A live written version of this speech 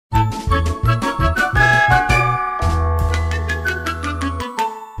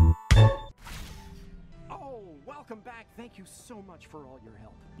thank you so much for all your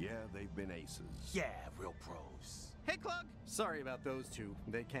help. Yeah, they've been aces. Yeah, real pros. Hey, Clug! Sorry about those two.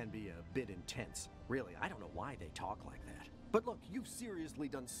 They can be a bit intense. Really, I don't know why they talk like that. But look, you've seriously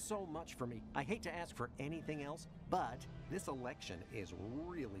done so much for me. I hate to ask for anything else, but this election is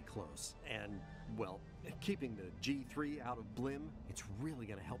really close. And, well, keeping the G3 out of Blim, it's really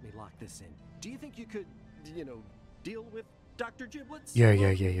gonna help me lock this in. Do you think you could, you know, deal with Dr. Giblets? Yeah.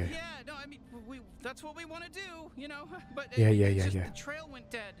 Yeah, no, I mean, that's what we want to do, you know? But Yeah. the trail went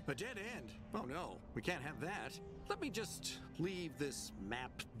dead. A dead end? Oh no, we can't have that. Let me just leave this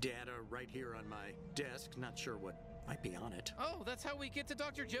map data right here on my desk. Not sure what might be on it. Oh, that's how we get to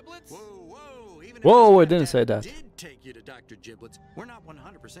Dr. Giblets? Whoa. Even if Whoa, this I didn't say data that. did take you to Dr. Giblets, we're not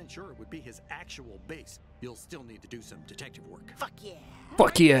 100% sure it would be his actual base. You'll still need to do some detective work. Fuck yeah.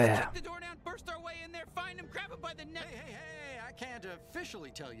 Fuck yeah. Kick the door down, burst our way in there, find him, grab him by the neck. Hey, I can't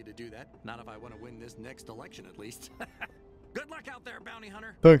officially tell you to do that. Not if I want to win this next election, at least. Good luck out there, bounty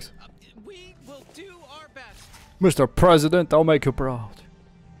hunter. Thanks. We will do our best. Mr. President, I'll make you proud.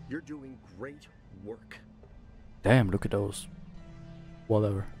 You're doing great work. Damn, look at those.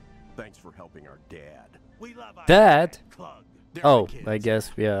 Whatever. Thanks for helping our dad. We love our Dad? Clug. They're my Oh, kids. I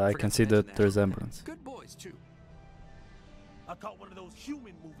guess, yeah, I Forgot can to see the mention that. resemblance. Good boys, too. I caught one of those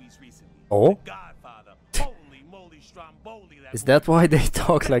human movies recently. Oh? The Godfather. Holy moly, Stromboli. Is that why they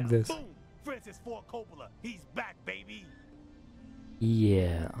talk like this? Boom. Francis Ford Coppola. He's back, baby.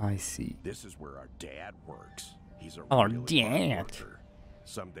 Yeah, I see. This is where our dad works. He's a Our really hard dad. worker.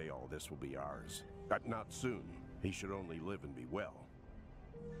 Someday all this will be ours. But not soon. He should only live and be well.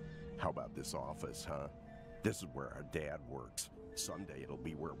 How about this office, huh? This is where our dad works. Someday it'll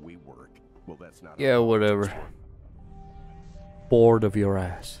be where we work. Well, that's not. Yeah, whatever. Bored of your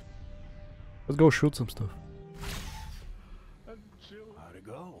ass. Let's go shoot some stuff. How'd it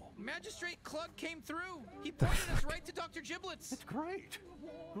go? Magistrate Clug came through. He pointed us right to Dr. Giblets. That's great.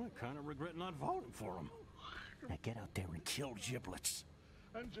 I kind of regret not voting for him. Now get out there and kill Giblets.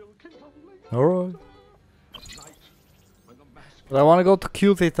 Alright. But I wanna go to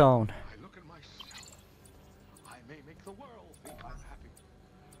Cutie Town. I look at myself. I may make the world think I'm happy,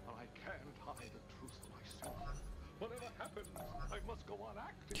 but I can't hide the truth of myself. Whatever happens, I must go on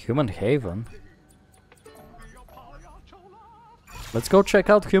acting. Human Haven. Let's go check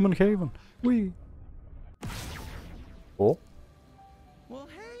out Human Haven. Wee. Oh, Well,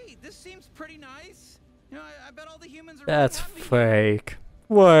 hey, this seems pretty nice. You know, I bet all the humans are that's really happy. fake.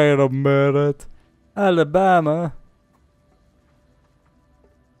 Wait a minute. Alabama.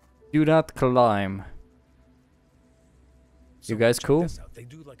 Do not climb. You guys check cool? this out. They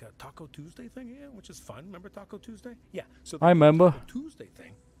do like a Taco Tuesday thing here, which is fun. Remember Taco Tuesday? Yeah. So I they do a remember. Taco Tuesday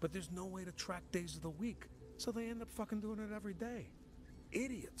thing, but there's no way to track days of the week, so they end up fucking doing it every day.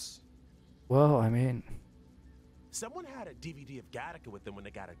 Idiots. Well, I mean, Someone had a DVD of Gattaca with them when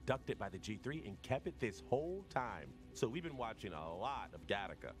they got abducted by the G3 and kept it this whole time. So we've been watching a lot of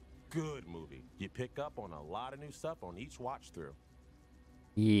Gattaca. Good movie. You pick up on a lot of new stuff on each watch through.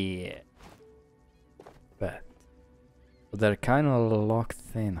 yeah. But they're kind of locked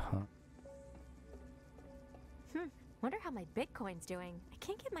in, huh? Wonder how my Bitcoin's doing. I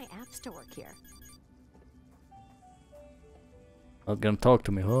can't get my apps to work here. Not gonna talk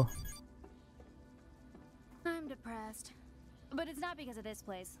to me, huh? I'm depressed. But it's not because of this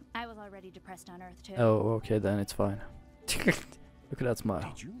place. I was already depressed on Earth, too. Oh, okay, then it's fine. Look at that smile.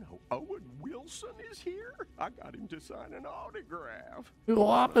 Did you know Owen Wilson is here? I got him to sign an autograph.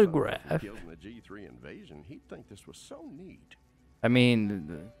 Autograph? If he killed in the G3 invasion, he'd think this was so neat. I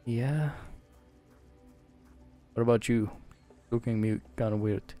mean, yeah. What about you? Looking at me kind of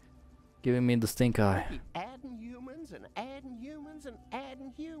weird. Giving me the stink eye. Keep adding humans and adding humans and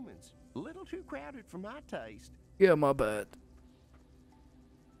adding humans. A little too crowded for my taste. Yeah, my bad.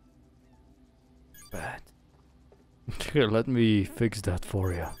 Bad. Here, let me fix that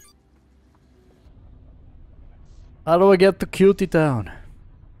for you. How do I get to Cutie Town?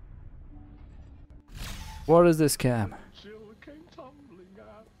 What is this cam? Jill came tumbling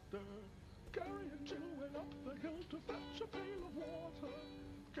after. Gary and Jill went up the hill to fetch a pail of water.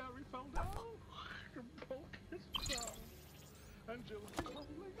 Gary fell down and broke his thumb. And Jill came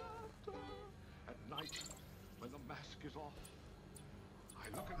tumbling after. At night, when the mask is off, I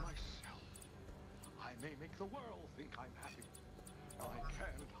look at myself. I may make the world think I'm happy, but I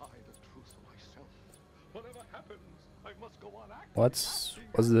can't hide the truth of myself. Whatever happens, I must go on acting. What's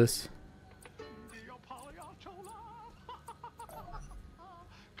this?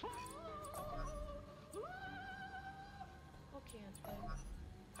 Okay, Antoine.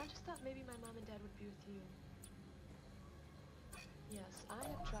 I just thought maybe my mom and dad would be with you. Yes, I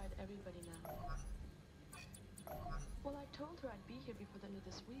have tried everybody now. Well, I told her I'd be here before the end of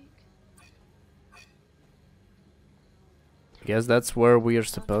this week. I guess that's where we are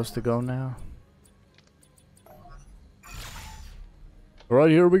supposed to go now. Alright,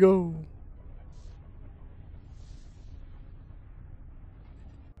 here we go.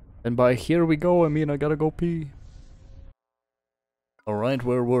 And by here we go, I mean I gotta go pee. Alright,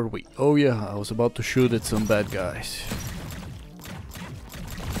 where were we? Oh yeah, I was about to shoot at some bad guys.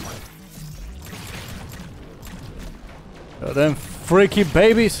 Oh, them freaky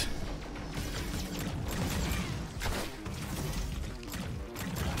babies!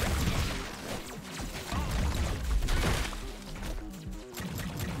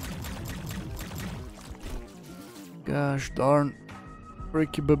 Gosh darn,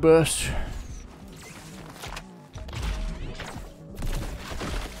 freaky babies.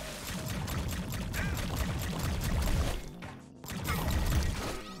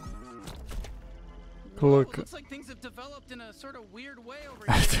 Look. Looks like things have developed in a sort of weird way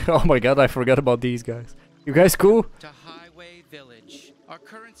over here. Oh my god, I forgot about these guys. You guys cool? To Highway Village. Our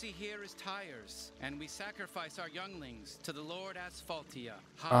currency here is tires, and we sacrifice our younglings to the Lord Asphaltia,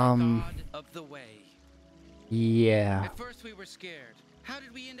 high god of the way. Yeah. At first we were scared. How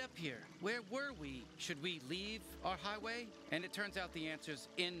did we end up here? Where were we? Should we leave our highway? And it turns out the answers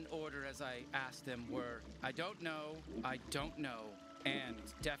in order as I asked them were, I don't know, and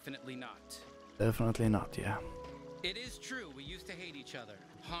definitely not. Definitely not, yeah. It is true, we used to hate each other,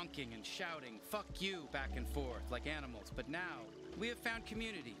 honking and shouting, fuck you, back and forth, like animals. But now, we have found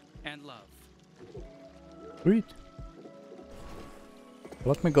community and love. Sweet.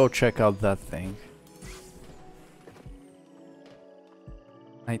 Let me go check out that thing.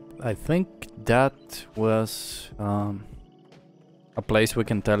 I think that was a place we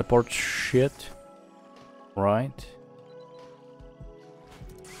can teleport shit, right?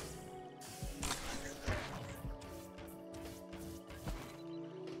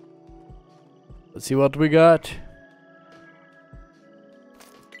 Let's see what we got.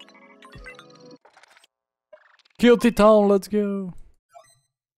 Cutie Town, let's go.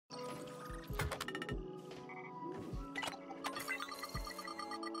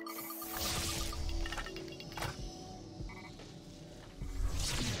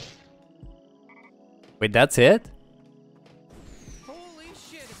 Wait, that's it? Holy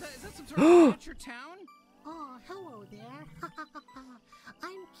shit, is that some sort of miniature town? Oh, hello there.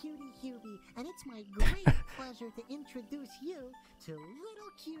 I'm Cutie, and it's my great pleasure to introduce you to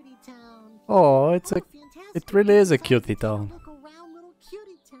Little Cutie Town. Oh, it's a, fantastic. it really is a cutie town. Look around Little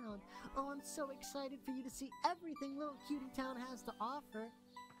Cutie Town. Oh, I'm so excited for you to see everything Little Cutie Town has to offer.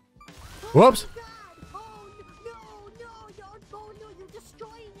 Whoops. Oh, my God. Oh, no, you're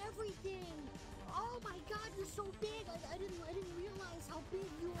destroying everything. Oh my God, you're so big. I didn't realize how big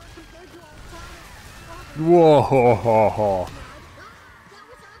you were compared to our planet. Whoa, ho, ho, ho. That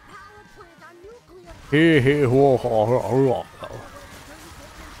was our power plant, our nuclear power. He, whoa, ho, ho, ho.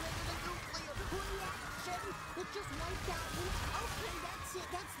 It just wiped out. Okay, that's it.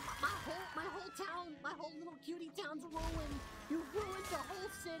 That's my whole town. My whole Little Cutie Town's ruined. You ruined the whole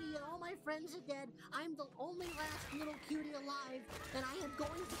city, and all my friends are dead. I'm the only last little cutie alive, and I am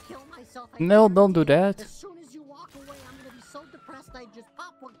going to kill myself. No, don't do that. As soon as you walk away, I'm gonna be so depressed I just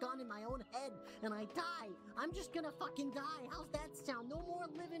pop a gun in my own head and I die. I'm just gonna fucking die. How's that sound? No more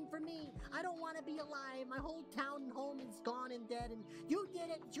living for me. I don't want to be alive. My whole town and home is gone and dead, and you did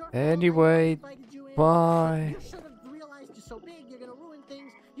it. It's your fault. Anyway, I invited you in. bye. You should have realized you're so big, you're gonna ruin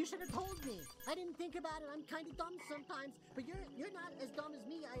things. You should have told me. I didn't think about it. I'm kind of dumb sometimes, but you're not as dumb as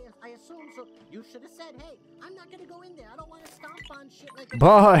me, I assume. So you should have said, hey, I'm not gonna go in there. I don't want to stomp on shit like a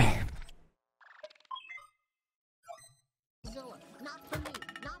Bye. Zilla. Not for me.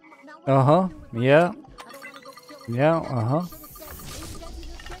 Not Uh-huh. Yeah. I don't want to go kill Yeah, That's uh-huh. what you should have said. Instead, you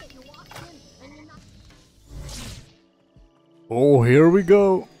just did it. You walked in and you're not. Oh, here we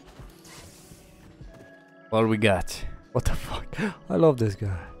go. What we got? What the fuck? I love this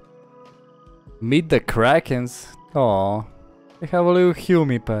guy. Meet the Krakens. Aw. They have a little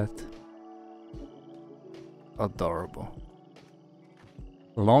Hume pet. Adorable.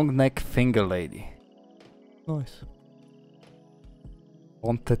 Long neck finger lady. Nice.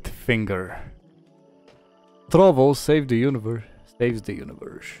 Wanted finger. Trovo save the universe. Saves the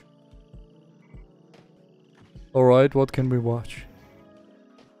universe. Alright, what can we watch?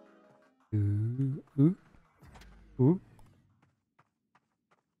 Ooh, ooh, ooh.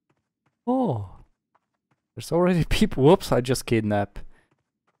 Oh. There's already people. Whoops, I just kidnapped a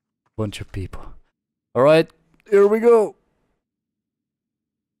bunch of people. Alright, here we go.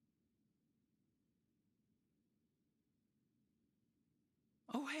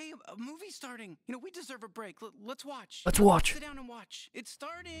 Oh, hey, a movie's starting. You know, we deserve a break. Let's watch. Let's watch. Sit down and watch. It's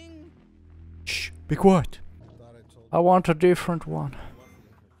starting. Shh, be quiet. I want a different one.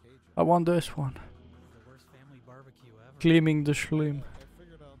 I want this one. Cleaning the Schlim.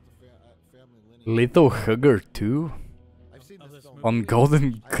 Little Hugger 2? On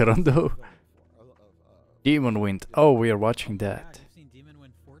Golden Grundle? Demon Wind. Oh, we are watching that.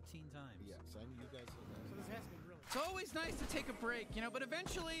 It's always nice to take a break, you know, but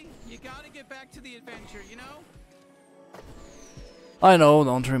eventually you gotta get back to the adventure, you know? I know,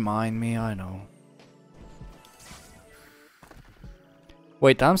 don't remind me, I know.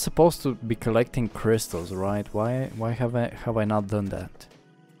 Wait, I'm supposed to be collecting crystals, right? Why have I not done that?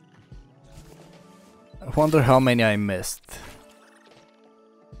 I wonder how many I missed.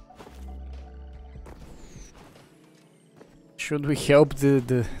 Should we help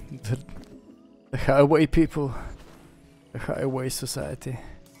the highway people? The highway society?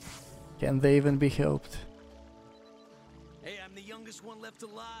 Can they even be helped? Hey, I'm the youngest one left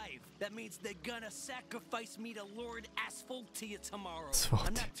alive. That means they're gonna sacrifice me to Lord Asphaltia tomorrow.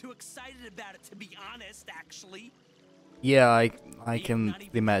 I'm not too excited about it, to be honest, actually. Yeah, I can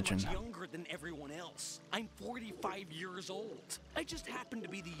imagine. I'm younger than everyone else. I'm 45 years old. I just happen to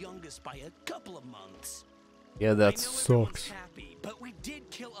be the youngest by a couple of months. Yeah, that sucks. Happy, but we did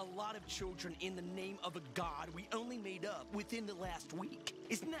kill a lot of children in the name of a god we only made up within the last week.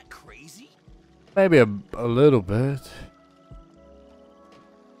 Isn't that crazy? Maybe a little bit.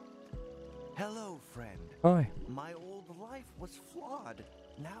 Hello, friend. Hi. My old life was flawed.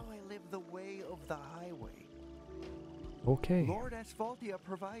 Now I live the way of the highway. Okay. Lord Asphaltia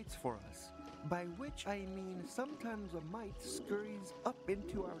provides for us, by which I mean sometimes a mite scurries up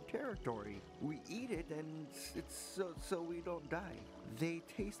into our territory. We eat it and it's so we don't die. They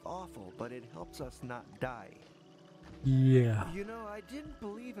taste awful, but it helps us not die. Yeah. You know, I didn't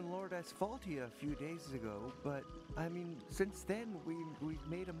believe in Lord Asphaltia a few days ago, but I mean, since then we've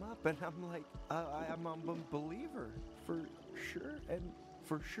made him up, and I'm like, I'm a believer for sure and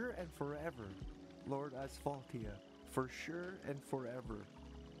forever. Lord Asphaltia, for sure and forever.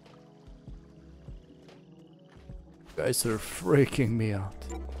 You guys are freaking me out.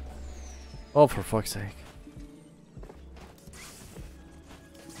 Oh, for fuck's sake.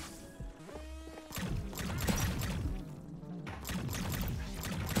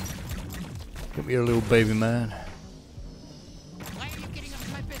 Come here, little baby man. Why are you getting up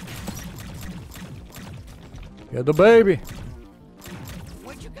to my business? Get the baby.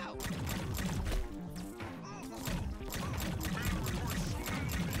 Where'd you go?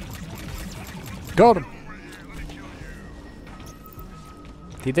 Got him.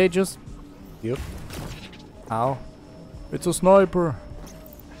 Did they just... Yep. Ow. It's a sniper.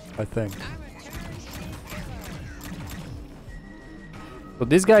 I think. So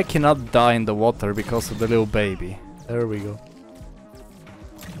this guy cannot die in the water because of the little baby. There we go.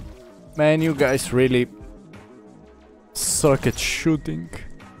 Man, you guys really suck at shooting.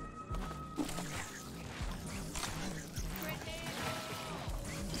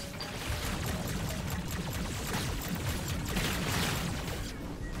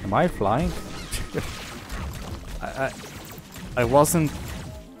 Am I flying? I wasn't,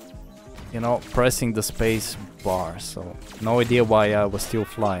 you know, pressing the space bar, so no idea why I was still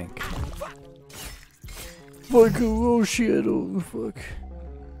flying. Fuck, oh shit, oh fuck.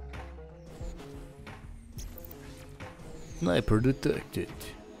 Sniper detected.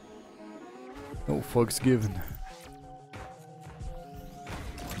 No fucks given.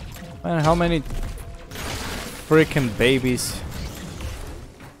 Man, how many freaking babies?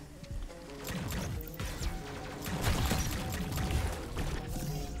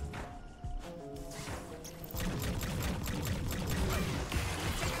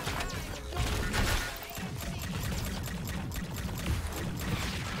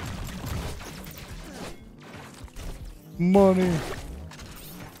 Money.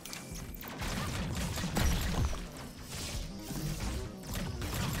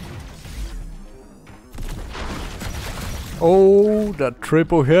 Oh, that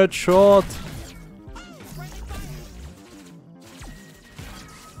triple headshot.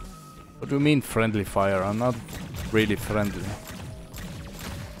 What do you mean friendly fire? I'm not really friendly.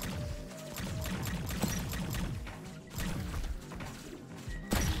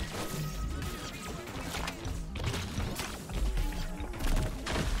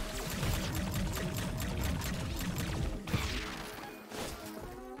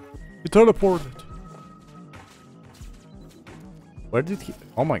 He teleported. Where did he?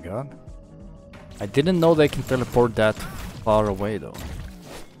 Oh my god. I didn't know they can teleport that far away though.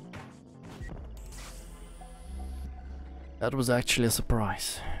 That was actually a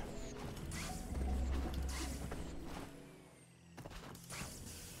surprise.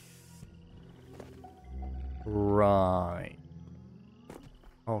 Right.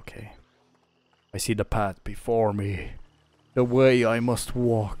 Okay. I see the path before me. The way I must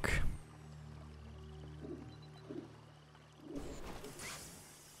walk.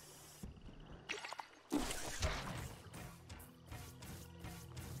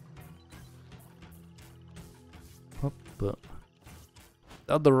 Up. Is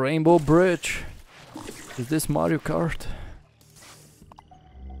that the Rainbow Bridge? Is this Mario Kart?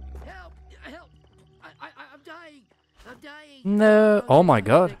 Help! Help! I'm dying! I'm dying! No! Oh my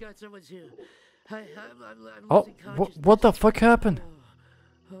god! Thank God someone's here. I'm Oh, losing what the fuck happened?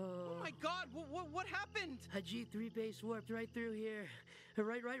 Oh my god, what happened? A G3 base warped right through here.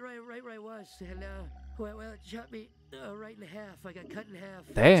 Right where I was. And, well, it chopped me right in half. I got cut in half.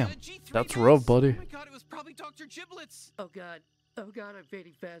 Damn, that's rough, buddy. Oh my god, it was probably Dr. Giblets. Oh god, I'm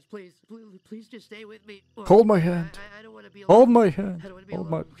fading fast. Please just stay with me. Hold my hand. I don't want to be Hold alone. my hand. I don't want to be Hold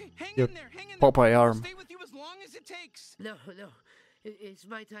alone. my. Okay, hang Your in there, hang in Popeye there. arm. Stay with you as long as it takes. No. It's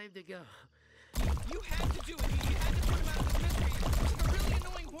my time to go. You had to do it. You had to put him out of this mystery. It's like a really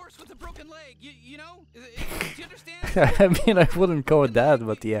annoying horse with a broken leg. You know? Do you understand? I mean, I wouldn't call it that,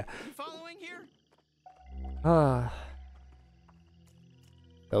 but yeah. You following here? Ah.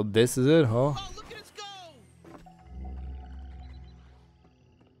 So this is it, huh? Oh, look at us go!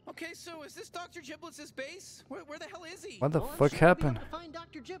 Okay, so is this Dr. Giblets' base? Where the hell is he? What the Well, I'm fuck sure we'll be happened? able to find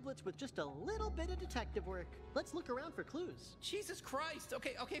Dr. Giblets with just a little bit of detective work. Let's look around for clues. Jesus Christ.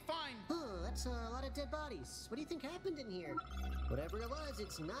 Okay, fine. Oh, that's a lot of dead bodies. What do you think happened in here? Whatever it was,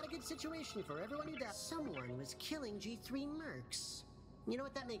 it's not a good situation for everyone who died. Someone was killing G3 mercs. You know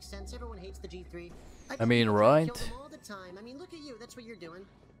what? That makes sense. Everyone hates the G3. I mean, Kill right? them all the time. I mean, look at you. That's what you're doing.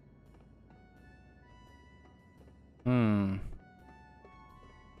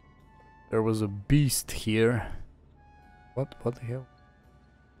 There was a beast here. What the hell?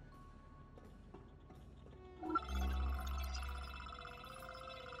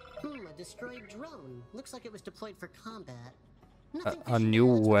 A destroyed drone. Looks like it was deployed for combat. A new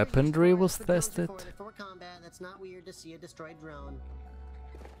weaponry was tested? For combat, that's not weird to see a destroyed drone.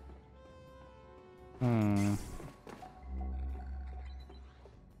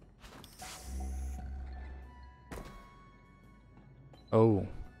 Oh.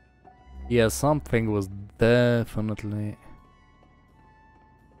 Yeah, something was definitely...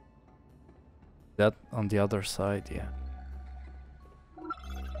 that on the other side, yeah.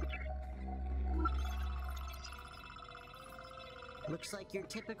 Looks like your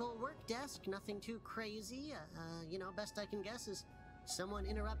typical work desk, nothing too crazy. You know, best I can guess is someone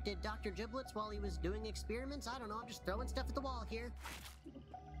interrupted Dr. Giblets while he was doing experiments. I don't know, I'm just throwing stuff at the wall here.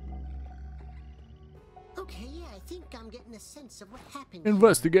 Okay, yeah, I think I'm getting a sense of what happened.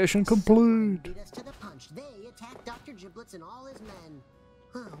 Investigation complete. Beat us to the punch. They attacked Dr. Giblets and all his men.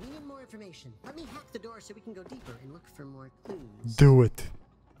 We need more information. Let me hack the door so we can go deeper and look for more clues. Do it.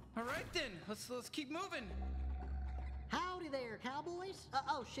 All right then, let's keep moving. Howdy there, cowboys.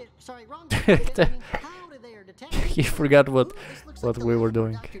 Oh shit, sorry, wrong. Howdy there, detective. He forgot what we were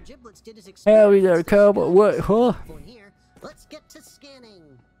doing. Dr. Giblets did his Howdy there, cowboy. What? Huh? Let's get to scanning.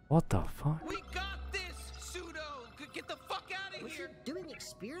 What the fuck? We got this, pseudo. Get the fuck out of here. Was he doing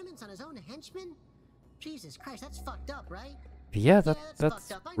experiments on his own henchmen? Jesus Christ, that's fucked up, right? Yeah,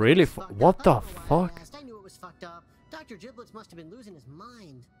 that's really what the fuck? I knew it was fucked up. Dr. Giblets must have been losing his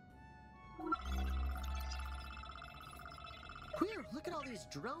mind. Queer, look at all these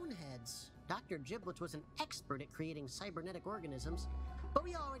drone heads. Dr. Giblets was an expert at creating cybernetic organisms, but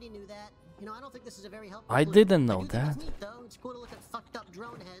we already knew that. You know, I don't think this is a very helpful I clue. didn't know I do think that. it's neat, though. It's cool to look at fucked up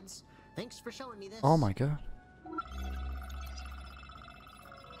drone heads. Thanks for showing me this. Oh my god.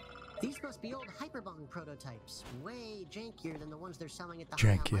 These must be old Hyperbong prototypes. Way jankier than the ones they're selling at the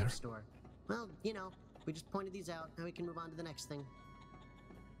Jankier. High store. Well, you know, we just pointed these out. Now we can move on to the next thing.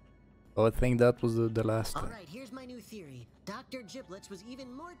 Oh, I think that was the last one. Alright, here's my new theory. Dr. Giblets was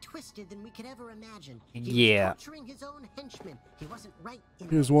even more twisted than we could ever imagine. He Yeah. was torturing his own henchmen. He wasn't right in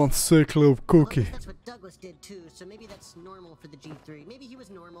Here's this. one sick little cookie. Well, that's what Douglas did too, so maybe that's normal for the G3. Maybe he was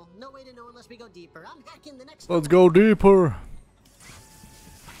normal. No way to know unless we go deeper. I'm hacking the next Let's door. go deeper.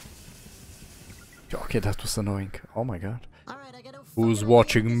 Okay, that was annoying. Oh my god. Alright, I gotta Who's find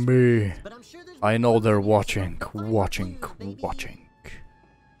watching me? but I'm sure there's I know more they're clues, so watching, find more watching, clues, baby. watching.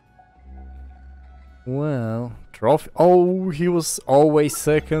 Well, trophy. Oh, he was always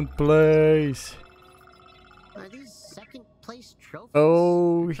second place. Are these second place trophies?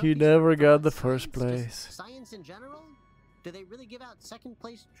 Oh, he Trophies never for got the science? first Just place. Science in general? Do they really give out second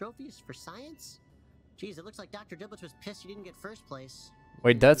place trophies for science? Geez, it looks like Dr. Giblets was pissed you didn't get first place.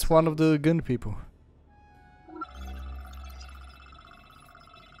 Wait, that's one of the gun people.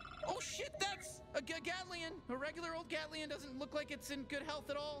 Oh shit, that's a Gatlian. A regular old Gatlian doesn't look like it's in good health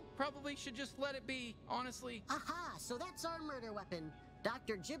at all. Probably should just let it be, honestly. Aha, so that's our murder weapon.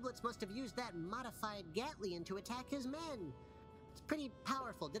 Dr. Giblets must have used that modified Gatlian to attack his men. It's pretty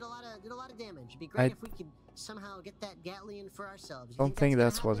powerful. Did a lot of damage. It'd be great if we could somehow get that Gatlian for ourselves. Don't think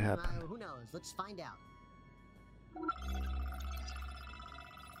that's what happened. Who knows? Let's find out.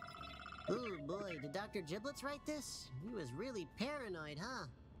 Ooh boy, did Dr. Giblets write this? He was really paranoid, huh?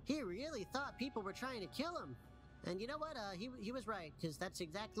 He really thought people were trying to kill him. And you know what? He was right, because that's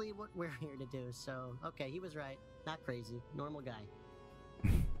exactly what we're here to do. So, okay, he was right. Not crazy. Normal guy.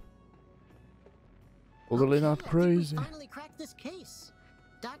 Totally not crazy. We finally cracked this case.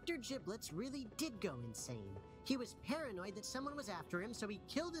 Dr. Giblets really did go insane. He was paranoid that someone was after him, so he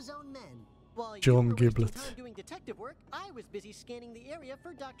killed his own men. While you were wasting time doing detective work, I was busy scanning the area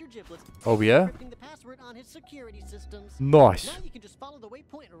for Dr. Giblets. Oh yeah? Encrypting the password on his security systems. Nice. Now you can just follow the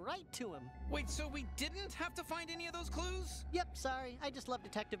waypoint right to him. Wait, so we didn't have to find any of those clues? Yep, sorry. I just love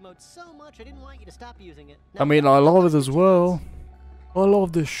detective mode so much I didn't want you to stop using it. I mean, I love it as well. I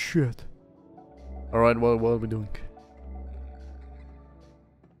love this shit. Alright, what are we doing?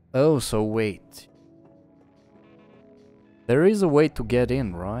 Oh, so wait. There is a way to get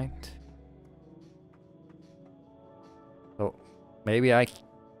in, right? So, maybe I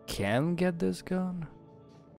can get this gun?